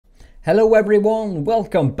Hello everyone,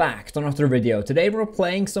 welcome back to another video. Today we're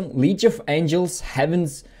playing some League of Angels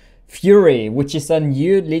Heaven's Fury, which is a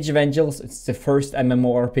new League of Angels. It's the first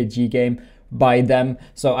MMORPG game by them,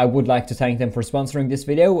 so I would like to thank them for sponsoring this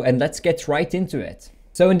video, and let's get right into it.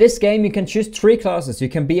 So in this game you can choose 3 classes. You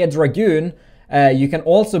can be a Dragoon, you can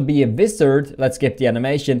also be a Wizard, let's skip the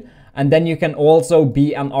animation, and then you can also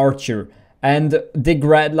be an Archer. And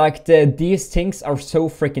these things are so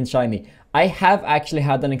freaking shiny. I have actually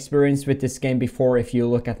had an experience with this game before if you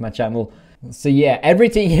look at my channel. So yeah,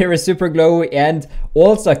 everything here is super glowy and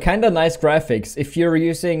also kind of nice graphics. If you're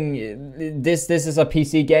using this is a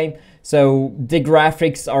PC game, so the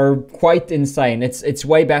graphics are quite insane. It's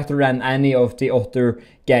way better than any of the other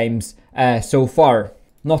games so far.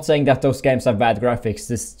 Not saying that those games have bad graphics,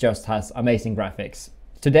 this just has amazing graphics.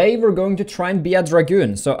 Today we're going to try and be a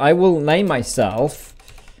Dragoon, so I will name myself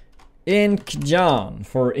Ink John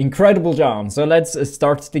for Incredible John. So let's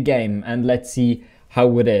start the game and let's see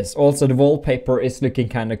how it is. Also the wallpaper is looking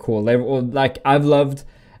kind of cool. I've loved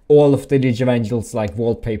all of the League of Angels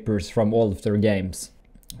wallpapers from all of their games.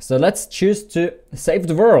 So let's choose to save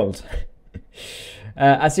the world.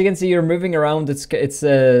 As you can see, you're moving around. It's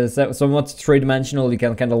somewhat three-dimensional. You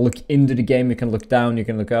can kind of look into the game. You can look down. You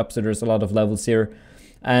can look up. So there's a lot of levels here.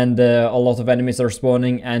 And a lot of enemies are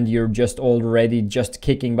spawning, and you're already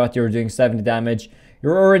kicking, but you're doing 70 damage.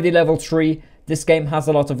 You're already level 3. This game has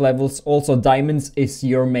a lot of levels. Also, diamonds is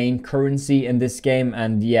your main currency in this game,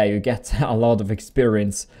 and yeah, you get a lot of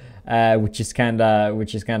experience, which is kind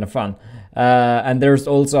of fun. And there's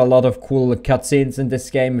also a lot of cool cutscenes in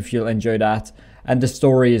this game if you'll enjoy that. And the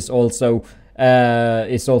story is also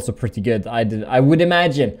pretty good. I would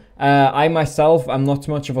imagine. I myself, I'm not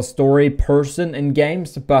much of a story person in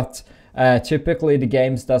games, but typically the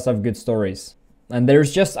games does have good stories. And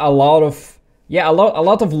there's just a lot of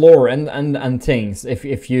lore and things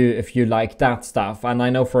if you like that stuff. And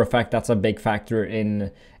I know for a fact that's a big factor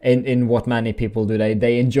in what many people do.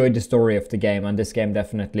 They enjoy the story of the game, and this game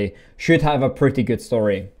definitely should have a pretty good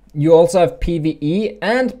story. You also have PvE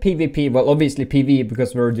and PvP. Well, obviously PvE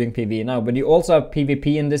because we're doing PvE now, but you also have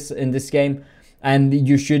PvP in this game, and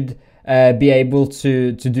you should be able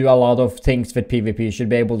to do a lot of things with PvP. You should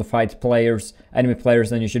be able to fight enemy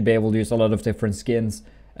players, and you should be able to use a lot of different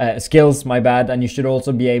skills. My bad. And you should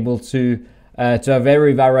also be able to have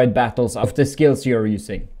very varied battles of the skills you're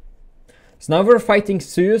using. So now we're fighting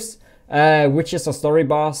Zeus, which is a story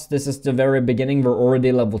boss. This is the very beginning. We're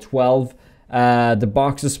already level 12. The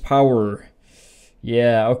box's power.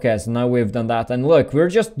 Yeah, okay, so now we've done that. And look, we're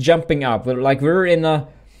just jumping up. We're in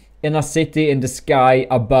a city in the sky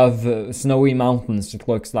above snowy mountains, it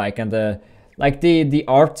looks like. And the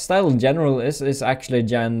art style in general is actually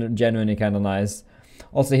genuinely kind of nice.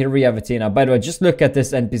 Also, here we have Athena. By the way, just look at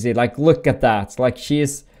this NPC. Look at that.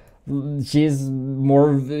 She's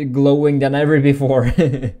more glowing than ever before.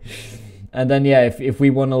 And then yeah, if we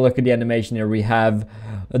want to look at the animation here, we have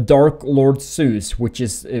a Dark Lord Zeus, which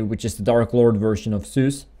is the Dark Lord version of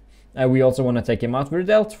Zeus. We also want to take him out. We're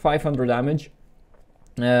dealt 500 damage.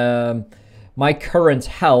 My current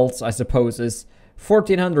health, I suppose, is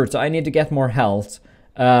 1400, so I need to get more health.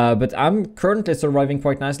 But I'm currently surviving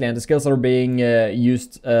quite nicely, and the skills are being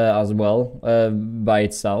used as well by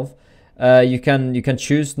itself. You can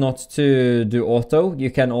choose not to do auto. You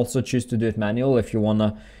can also choose to do it manual if you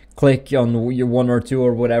wanna click on your 1 or 2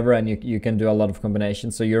 or whatever, and you can do a lot of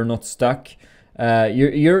combinations, so you're not stuck.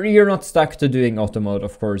 You're not stuck to doing auto mode,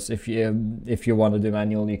 of course. If you want to do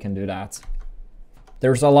manual, you can do that.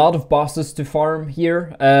 There's a lot of bosses to farm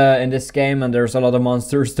here in this game, and there's a lot of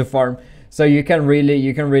monsters to farm. So you can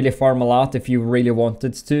really farm a lot if you really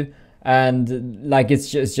wanted to. And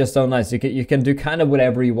it's just so nice. You can do kind of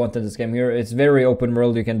whatever you want in this game here. It's very open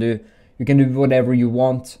world. You can do whatever you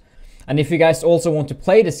want. And if you guys also want to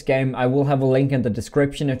play this game, I will have a link in the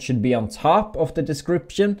description. It should be on top of the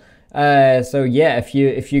description. So yeah,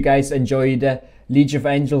 if you guys enjoy the League of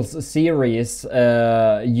Angels series,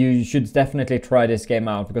 you should definitely try this game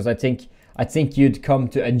out, because I think you'd come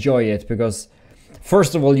to enjoy it. Because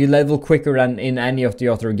first of all, you level quicker than in any of the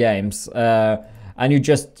other games, and you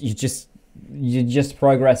just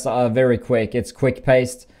progress very quick. It's quick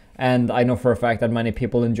paced. And I know for a fact that many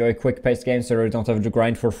people enjoy quick-paced games, so they don't have to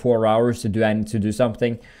grind for 4 hours to do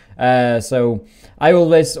something. So I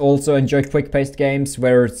always also enjoy quick-paced games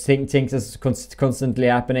where things is constantly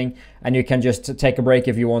happening, and you can just take a break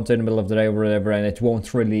if you want to in the middle of the day or whatever, and it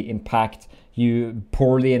won't really impact you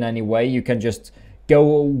poorly in any way. You can just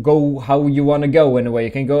go how you want to go in a way.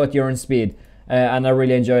 You can go at your own speed, and I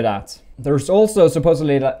really enjoy that. There's also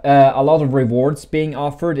supposedly a lot of rewards being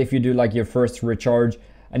offered if you do your first recharge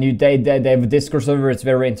And they have a Discord server. It's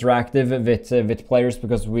very interactive with players,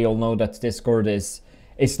 because we all know that Discord is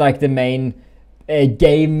like the main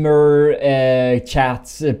gamer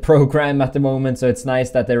chat program at the moment. So it's nice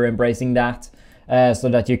that they're embracing that, so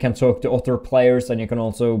that you can talk to other players, and you can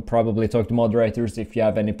also probably talk to moderators if you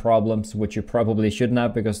have any problems, which you probably shouldn't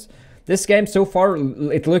have, because this game so far,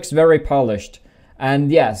 it looks very polished.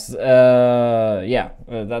 And yes, that's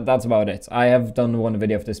about it. I have done one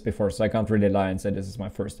video of this before, so I can't really lie and say this is my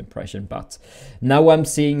first impression. But now I'm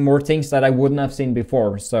seeing more things that I wouldn't have seen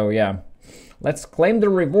before. So yeah, let's claim the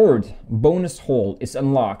reward. Bonus hall is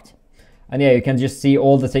unlocked. And yeah, you can just see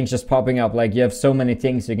all the things just popping up. Like, you have so many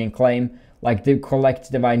things you can claim. Like the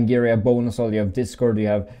collect divine gear, you have bonus hall, you have Discord, you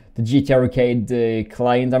have the GT Arcade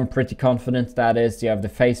client. I'm pretty confident that is. You have the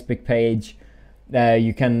Facebook page.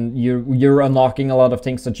 You're unlocking a lot of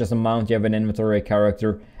things, such as a mount. You have an inventory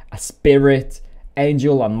character, a spirit,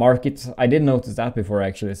 angel, and market. I didn't notice that before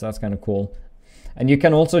actually, so that's kind of cool. And you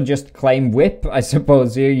can also just claim whip, I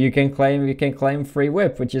suppose. You can claim free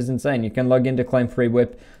whip, which is insane. You can log in to claim free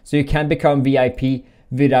whip, so you can become VIP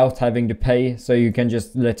without having to pay. So you can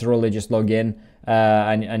just literally just log in,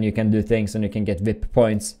 and you can do things, and you can get VIP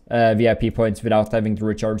points, VIP points, without having to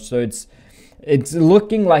recharge. So it's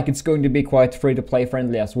looking like it's going to be quite free-to-play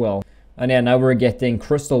friendly as well. And yeah, now we're getting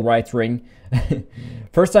Crystal Right Ring.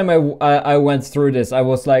 First time I went through this, I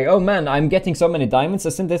was like, oh man, I'm getting so many diamonds.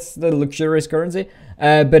 Isn't this the luxurious currency?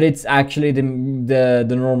 But it's actually the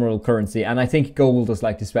normal currency. And I think gold is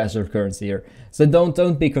like the special currency here. So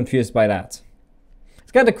don't be confused by that.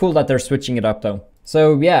 It's kind of cool that they're switching it up though.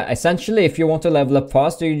 So yeah, essentially, if you want to level up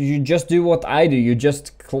fast, you just do what I do. You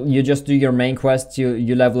just do your main quests.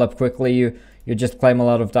 You level up quickly. You just claim a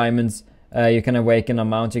lot of diamonds. You can awaken a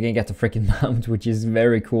mount. You can get a freaking mount, which is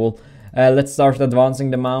very cool. Let's start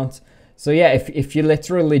advancing the mount. So yeah, if you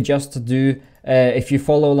literally just do, if you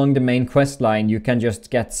follow along the main quest line, you can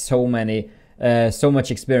just get so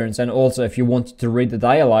much experience. And also, if you want to read the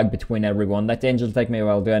dialogue between everyone, let the angel take me a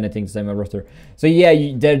while, do anything to save my brother. So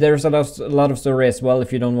yeah, there's a lot of story as well,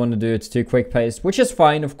 if you don't want to do it too quick paced, which is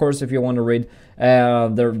fine, of course, if you want to read.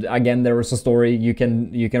 There is a story you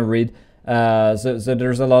can read. So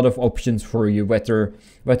there's a lot of options for you, whether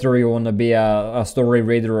you want to be a story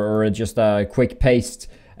reader or just a quick paced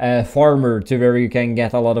farmer, to where you can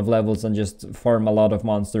get a lot of levels and just farm a lot of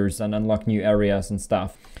monsters and unlock new areas and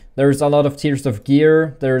stuff. There's a lot of tiers of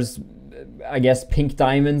gear. There's, I guess, pink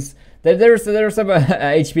diamonds. There's some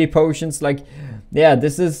HP potions. Like, yeah,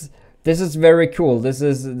 this is very cool. This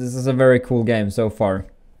is a very cool game so far.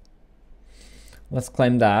 Let's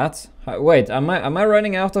claim that. Wait, am I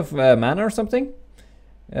running out of mana or something?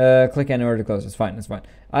 Click anywhere to close. It's fine. It's fine.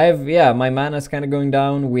 My mana is kind of going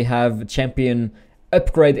down. We have champion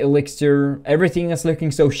upgrade elixir. Everything is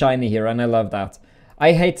looking so shiny here, and I love that.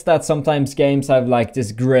 I hate that sometimes games have like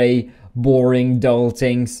this gray, boring, dull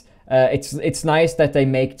things. It's nice that they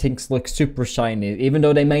make things look super shiny, even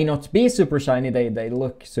though they may not be super shiny. They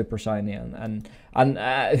look super shiny, and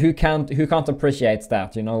who can't appreciate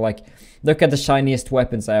that? You know, like, look at the shiniest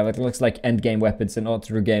weapons I have. It looks like end game weapons in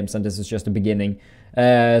other games, and this is just the beginning.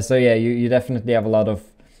 So yeah, you definitely have a lot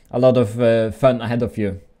of fun ahead of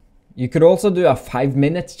you. You could also do a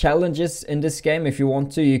 5-minute challenges in this game if you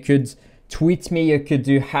want to. You could tweet me. You could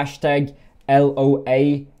do hashtag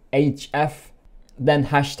LOAHF, then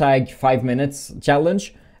hashtag 5 minutes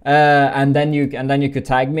challenge, and then you could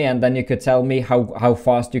tag me, and then you could tell me how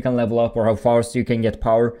fast you can level up or how fast you can get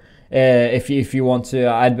power. If you want to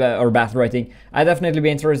add or battle rating, I'd definitely be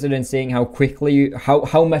interested in seeing how quickly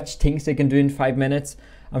how much things you can do in 5 minutes.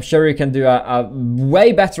 I'm sure you can do a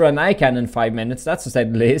way better than I can in 5 minutes. That's to say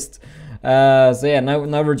the least. So yeah,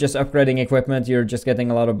 now we're just upgrading equipment. You're just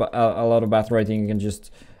getting a lot of battle rating. You can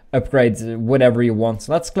just upgrade whatever you want.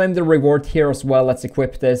 So let's claim the reward here as well. Let's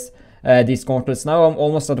equip these gauntlets. Now I'm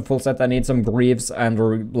almost at a full set. I need some greaves and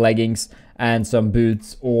or leggings and some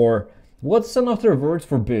boots, or what's another word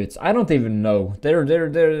for boots? I don't even know.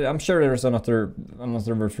 I'm sure there's another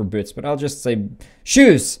word for boots, but I'll just say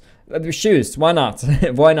shoes. Shoes. Why not?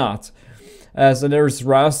 Why not? So there's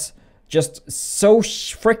Rouse. Just so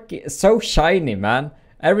shiny, man.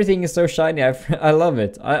 Everything is so shiny. I love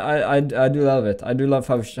it. I do love it. I do love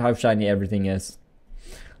how shiny everything is.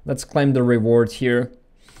 Let's claim the reward here.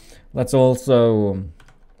 Let's also,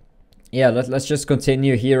 yeah, let's just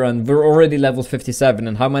continue here, and we're already level 57.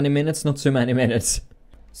 And how many minutes? Not too many minutes.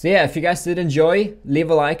 So yeah, if you guys did enjoy, leave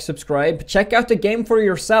a like, subscribe, check out the game for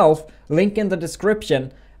yourself. Link in the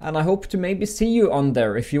description. And I hope to maybe see you on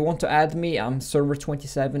there. If you want to add me, I'm server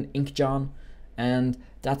 27 InkJohn. And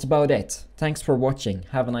that's about it. Thanks for watching.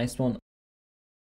 Have a nice one.